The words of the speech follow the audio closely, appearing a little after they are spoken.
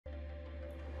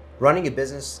Running a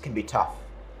business can be tough,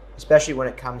 especially when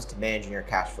it comes to managing your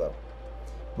cash flow.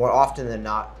 More often than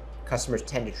not, customers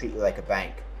tend to treat you like a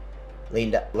bank,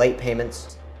 late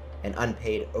payments, and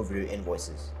unpaid overdue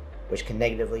invoices, which can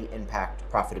negatively impact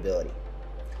profitability.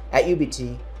 At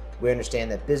UBT, we understand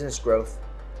that business growth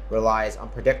relies on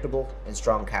predictable and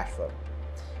strong cash flow.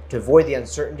 To avoid the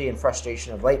uncertainty and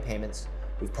frustration of late payments,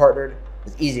 we've partnered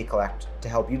with ezyCollect to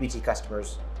help UBT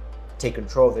customers take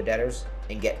control of their debtors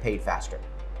and get paid faster.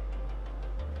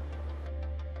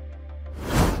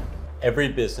 Every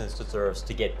business deserves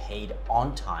to get paid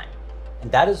on time,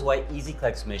 and that is why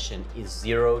ezyCollect's mission is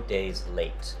 0 days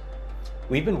late.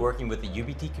 We've been working with the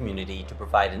UBT community to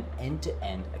provide an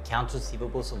end-to-end accounts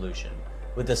receivable solution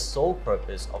with the sole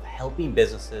purpose of helping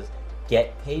businesses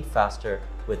get paid faster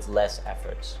with less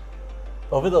effort.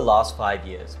 Over the last 5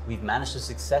 years, we've managed to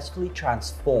successfully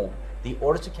transform the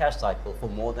order-to-cash cycle for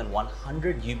more than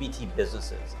 100 UBT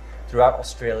businesses throughout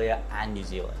Australia and New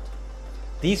Zealand.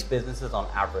 These businesses on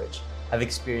average have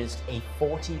experienced a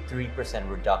 43%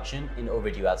 reduction in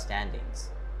overdue outstandings.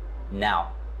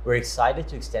 Now, we're excited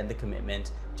to extend the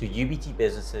commitment to UBT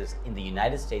businesses in the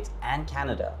United States and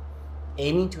Canada,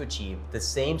 aiming to achieve the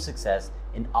same success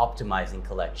in optimizing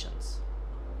collections.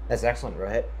 That's excellent,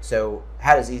 Rohit. So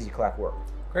how does ezyCollect work?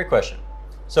 Great question.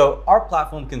 So our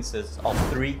platform consists of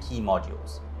 3 key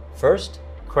modules. First,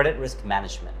 credit risk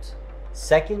management.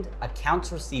 Second,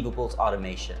 accounts receivables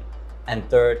automation. And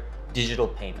third, digital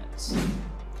payments.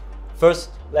 First,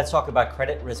 let's talk about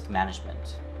credit risk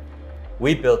management.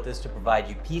 We built this to provide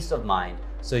you peace of mind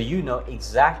so you know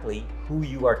exactly who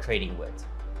you are trading with.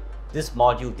 This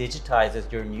module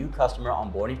digitizes your new customer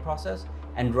onboarding process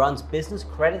and runs business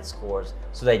credit scores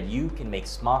so that you can make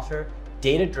smarter,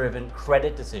 data-driven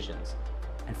credit decisions.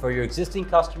 And for your existing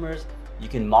customers, you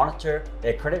can monitor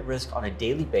their credit risk on a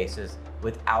daily basis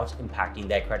without impacting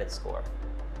their credit score.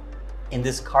 In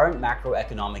this current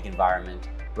macroeconomic environment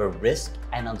where risk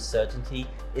and uncertainty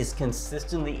is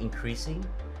consistently increasing,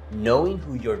 knowing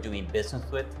who you're doing business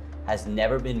with has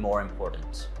never been more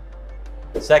important.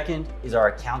 Second is our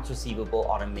accounts receivable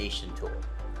automation tool.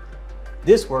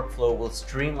 This workflow will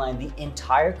streamline the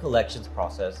entire collections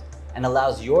process and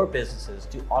allows your businesses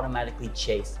to automatically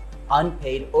chase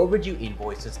unpaid overdue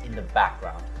invoices in the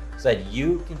background so that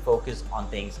you can focus on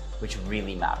things which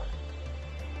really matter.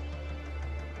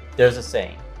 There's a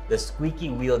saying, the squeaky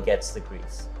wheel gets the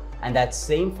grease. And that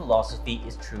same philosophy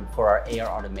is true for our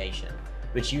AR automation,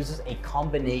 which uses a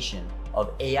combination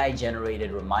of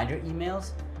AI-generated reminder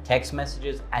emails, text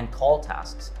messages, and call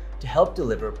tasks to help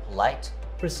deliver polite,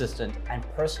 persistent, and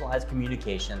personalized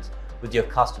communications with your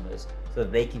customers so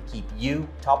that they can keep you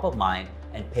top of mind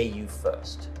and pay you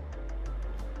first.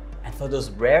 And for those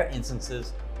rare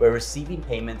instances where receiving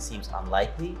payment seems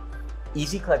unlikely,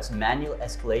 ezyCollect's manual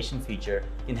escalation feature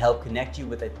can help connect you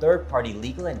with a third-party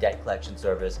legal and debt collection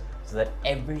service so that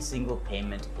every single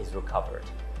payment is recovered.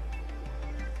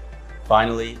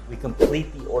 Finally, we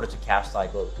complete the order-to-cash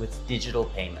cycle with digital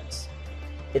payments.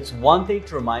 It's one thing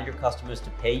to remind your customers to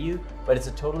pay you, but it's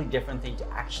a totally different thing to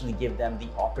actually give them the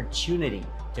opportunity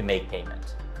to make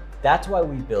payment. That's why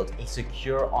we built a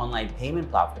secure online payment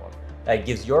platform that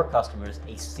gives your customers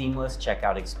a seamless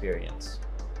checkout experience.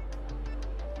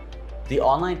 The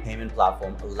online payment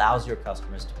platform allows your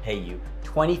customers to pay you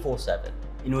 24/7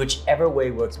 in whichever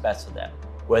way works best for them,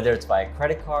 whether it's via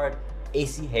credit card,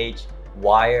 ACH,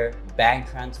 wire, bank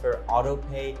transfer, auto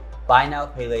pay, buy now,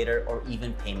 pay later, or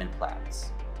even payment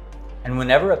plans. And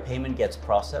whenever a payment gets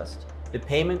processed, the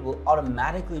payment will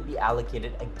automatically be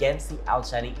allocated against the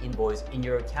outstanding invoice in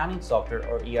your accounting software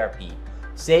or ERP,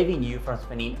 saving you from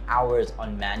spending hours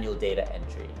on manual data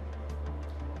entry.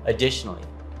 Additionally,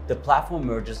 the platform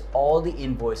merges all the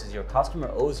invoices your customer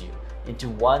owes you into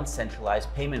one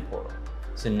centralized payment portal.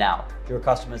 So now your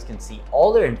customers can see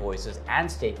all their invoices and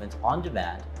statements on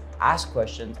demand, ask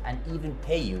questions, and even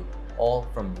pay you all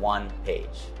from one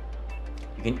page.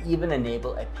 You can even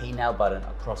enable a Pay Now button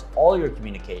across all your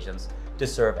communications to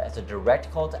serve as a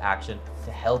direct call to action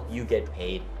to help you get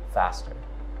paid faster.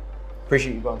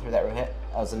 Appreciate you going through that, Rohit.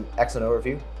 That was an excellent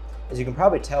overview. As you can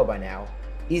probably tell by now,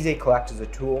 ezyCollect is a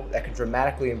tool that can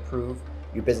dramatically improve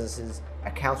your business's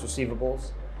accounts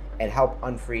receivables and help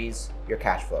unfreeze your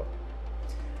cash flow.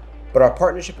 But our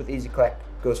partnership with ezyCollect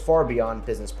goes far beyond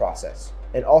business process.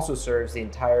 It also serves the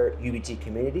entire UBT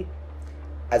community,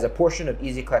 as a portion of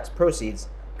ezyCollect's proceeds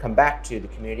come back to the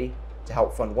community to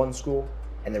help fund One School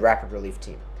and the Rapid Relief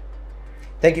team.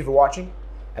 Thank you for watching,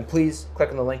 and please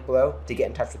click on the link below to get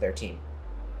in touch with our team.